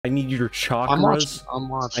I need your chakras. I'm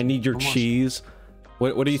watching. I need your cheese.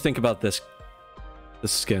 What do you think about this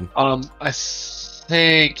skin? I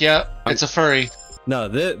think it's a furry. No,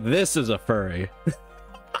 this is a furry.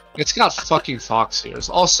 It's got fucking fox ears.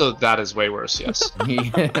 Also, that is way worse. Yes.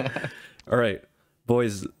 All right,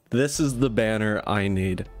 boys. This is the banner I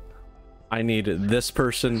need. I need this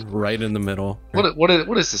person right in the middle. What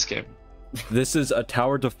is this game? This is a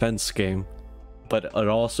tower defense game, but it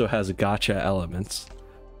also has gacha elements.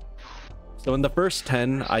 So in the first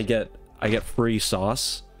 10, I get free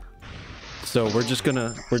sauce. So we're just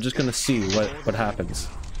gonna see what happens.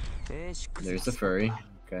 There's the furry.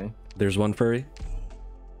 Okay. There's one furry.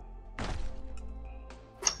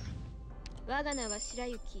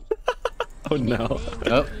 Oh no.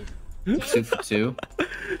 Oh. 2 for 2.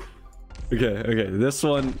 Okay. This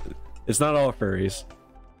one, it's not all furries.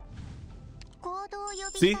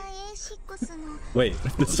 See? Wait,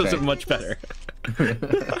 this isn't much better.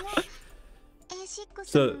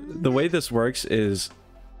 So the way this works is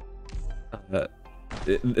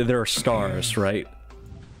there are stars, right?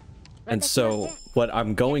 And so what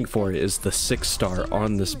I'm going for is the 6-star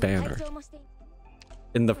on this banner.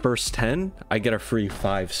 In the first 10, I get a free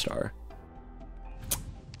 5-star.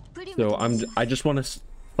 So I just want a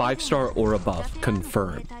 5-star or above,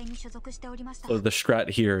 confirm. So the strat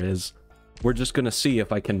here is we're just gonna see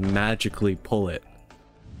if I can magically pull it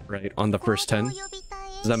right on the first 10.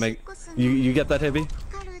 Does that make you get that, Hibby?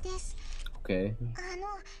 Okay.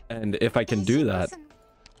 And if I can do that,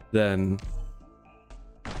 then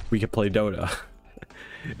we can play Dota.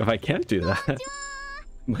 If I can't do that, I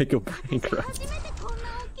might go bankrupt.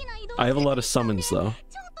 I have a lot of summons though,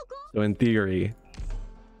 so in theory.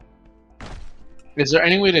 Is there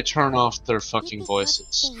any way to turn off their fucking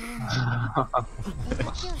voices?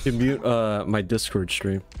 You can mute my Discord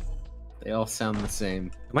stream. They all sound the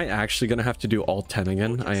same. Am I actually gonna have to do all 10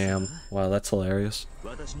 again? I am. Wow, that's hilarious.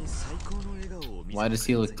 Why does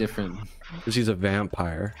he look different? Because he's a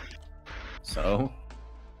vampire. So?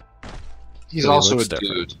 He's So he also a looks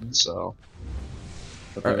different. dude, so.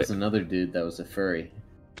 But there was another dude that was a furry.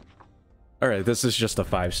 Alright, this is just a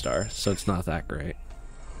 5-star, so it's not that great.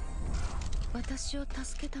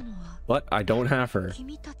 But I don't have her.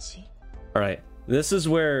 Alright, this is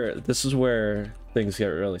where things get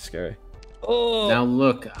really scary. Oh! Now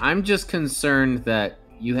look, I'm just concerned that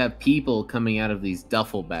you have people coming out of these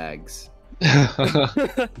duffel bags.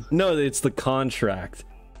 No, it's the contract.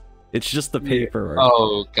 It's just the paperwork.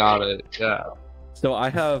 Oh, got it. Yeah. So I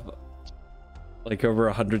have like over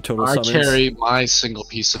 100 total I summons. carry my single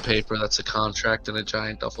piece of paper that's a contract in a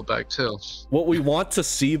giant duffel bag too. What we want to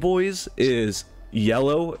see, boys, is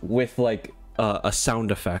yellow with like a sound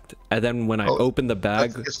effect, and then when I open the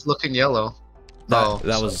bag, it's looking yellow. That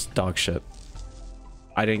was dog shit.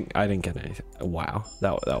 I didn't get anything. Wow,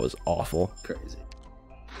 that was awful. Crazy.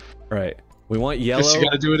 Right. We want yellow. Guess you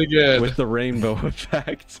gotta do it again with the rainbow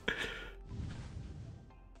effect.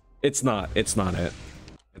 It's not it. It's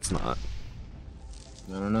not.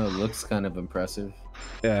 I don't know. It looks kind of impressive.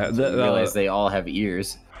 Yeah. I realize they all have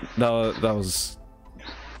ears. That was.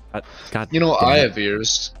 God. You know, I have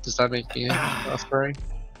ears. Does that make me a furry?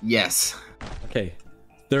 Yes. Okay.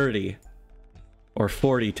 30 or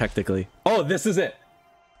 40 technically. Oh, this is it.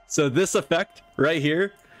 So this effect right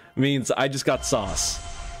here means I just got sauce.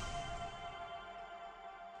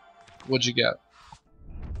 What'd you get?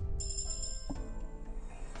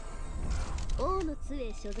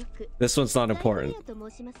 This one's not important.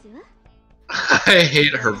 I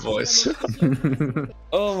hate her voice.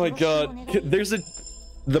 Oh my god. There's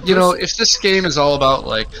you know, if this game is all about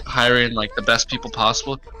like hiring like the best people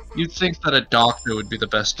possible, you'd think that a doctor would be the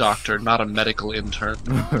best doctor, not a medical intern.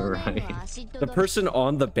 Right. The person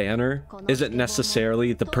on the banner isn't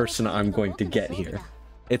necessarily the person I'm going to get here.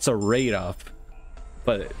 It's a raid up,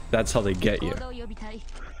 but that's how they get you.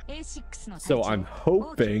 So I'm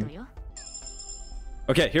hoping.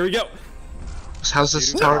 Okay, here we go. How's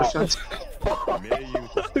this tower defense?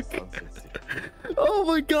 Oh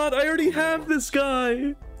my god, I already have this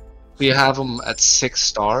guy. We have him at 6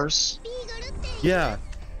 stars. Yeah.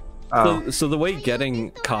 So the way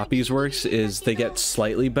getting copies works is they get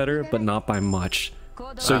slightly better, but not by much.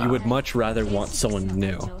 So you would much rather want someone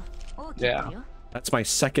new. Yeah. That's my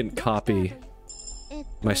second copy.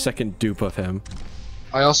 My second dupe of him.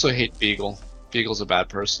 I also hate Beagle. Beagle's a bad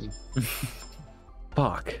person.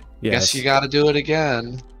 Fuck. Yes. Guess you gotta do it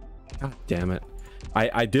again. God damn it.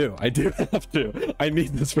 I do have to. I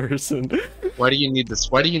need this person. Why do you need this?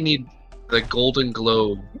 Why do you need the Golden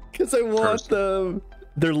Globe? Because I want them.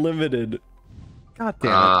 They're limited. God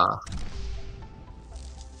damn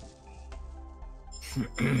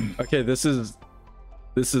it. Okay, this is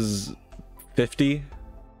This is 50?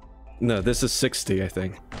 No, this is 60, I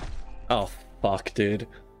think. Oh, fuck, dude.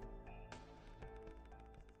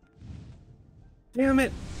 Damn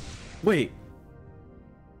it. Wait.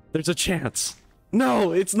 There's a chance.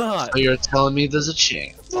 No, it's not. So you're telling me there's a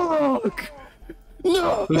chance. Fuck.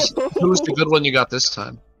 No. Who's the good one you got this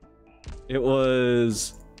time? It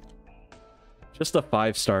was just a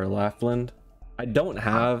 5-star Lapland. I didn't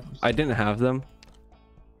have them.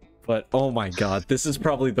 But oh my god, this is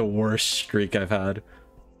probably the worst streak I've had.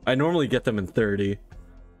 I normally get them in 30.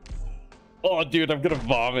 Oh dude, I'm gonna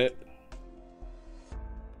vomit.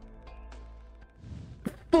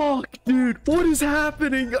 Fuck, dude, what is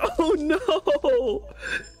happening? Oh no!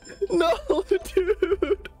 No,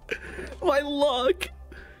 dude! My luck!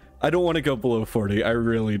 I don't want to go below 40, I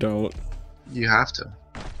really don't. You have to.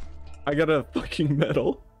 I got a fucking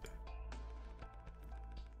medal.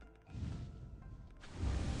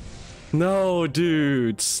 No,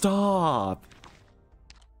 dude, stop.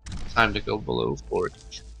 Time to go below 40.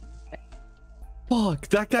 Fuck,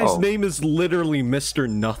 that guy's name is literally Mr.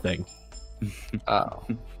 Nothing. Oh,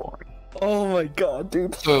 boring. Oh my god,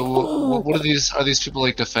 dude. So, what are these? Are these people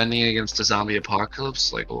like defending against a zombie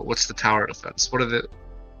apocalypse? Like, what's the tower defense? What are the?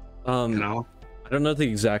 You know? I don't know the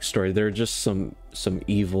exact story. They're just some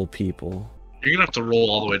evil people. You're gonna have to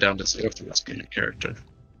roll all the way down to 0 for this game character.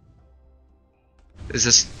 Is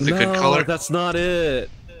this the good color? No, that's not it.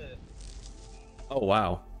 Oh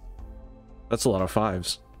wow, that's a lot of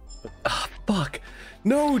 5s. Ah, fuck.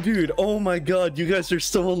 No, dude. Oh my god, you guys are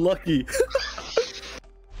so unlucky.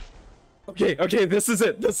 Okay, this is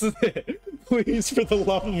it. This is it. Please, for the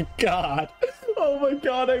love of God. Oh my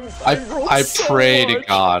god, I pray to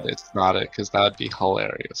God it's not it, because that would be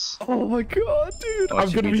hilarious. Oh my god, dude. I'm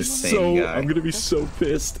gonna be so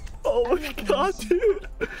pissed. Oh my god, dude.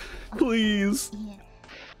 Please.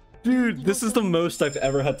 Dude, this is the most I've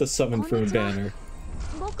ever had to summon for a banner.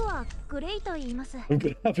 I'm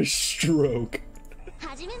gonna have a stroke.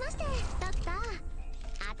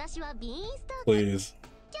 Please.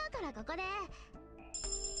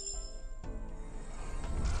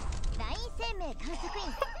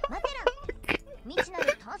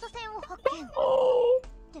 Oh.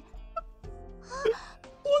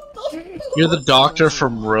 What the You're the doctor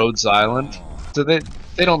from Rhodes Island? Do they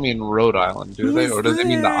don't mean Rhode Island, do they? Or do they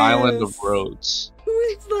mean the island of Rhodes? Who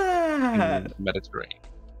is that? In the Mediterranean.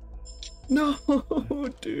 No,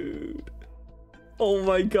 dude. Oh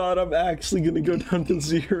my god, I'm actually gonna go down to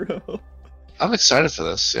 0. I'm excited for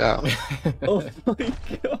this, yeah. Oh my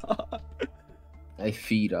god. I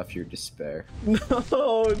feed off your despair.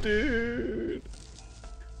 No, dude.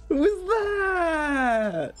 Who is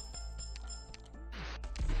that?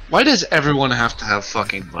 Why does everyone have to have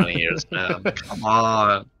fucking bunny ears, man? Come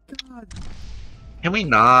on. God Can we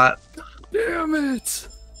not? damn it.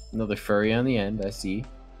 Another furry on the end, I see.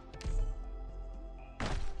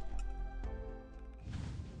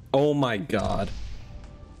 Oh my god.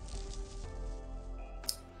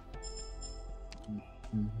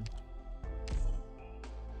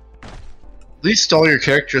 At least all your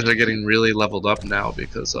characters are getting really leveled up now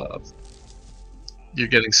because you're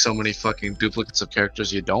getting so many fucking duplicates of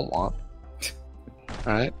characters you don't want.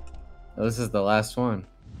 Alright? Oh, this is the last one.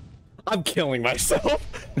 I'm killing myself.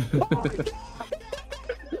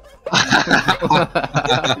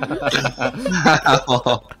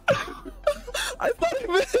 I thought I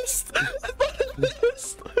missed.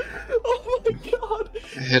 Oh my god.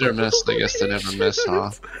 Hit or miss, I guess they never miss,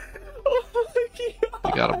 huh? Oh my god.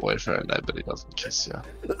 You got a boyfriend, I bet he doesn't kiss you.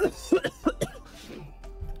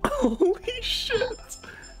 Holy shit.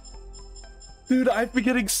 Dude, I've been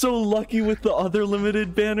getting so lucky with the other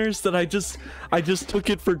limited banners that I just took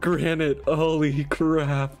it for granted. Holy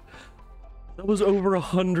crap. That was over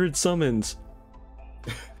 100 summons.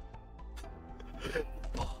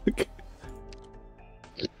 Fuck.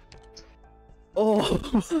 Oh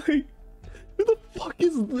my. Who the fuck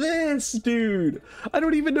is this, dude? I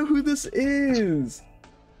don't even know who this is.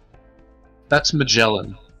 That's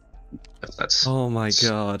Magellan. That's Oh my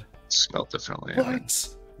god. spelled differently. What?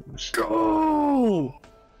 Go!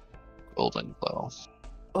 Golden Glow.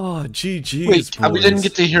 Oh, GG's, Wait, we boys. didn't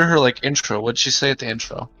get to hear her like intro. What'd she say at the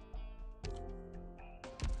intro?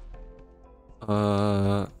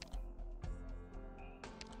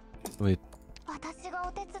 Wait.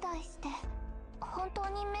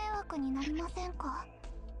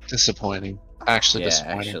 Disappointing. Actually Yeah,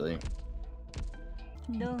 disappointing. actually.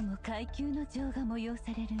 Domo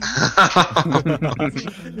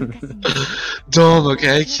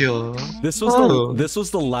Kaikyo. This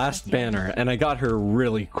was the last banner, and I got her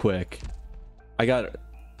really quick. I got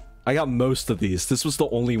most of these. This was the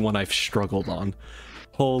only one I've struggled on.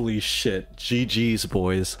 Holy shit. GG's,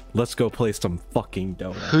 boys. Let's go play some fucking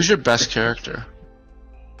Dota. Who's your best character?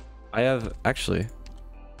 I have, actually.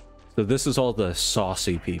 So this is all the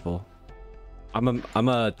saucy people. I'm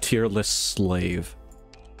a tier list slave.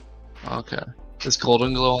 Okay. Is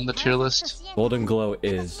Golden Glow on the tier list? Golden Glow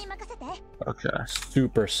is Okay.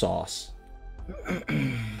 super sauce.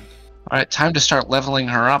 Alright, time to start leveling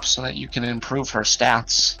her up so that you can improve her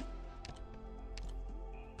stats.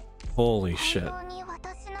 Holy shit.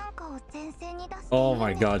 Oh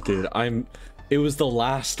my god, dude. It was the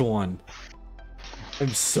last one. I'm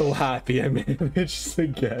so happy I managed to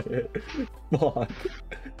get it. Fuck.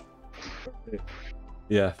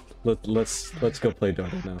 Yeah, let's go play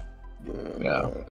Dota now. Yeah.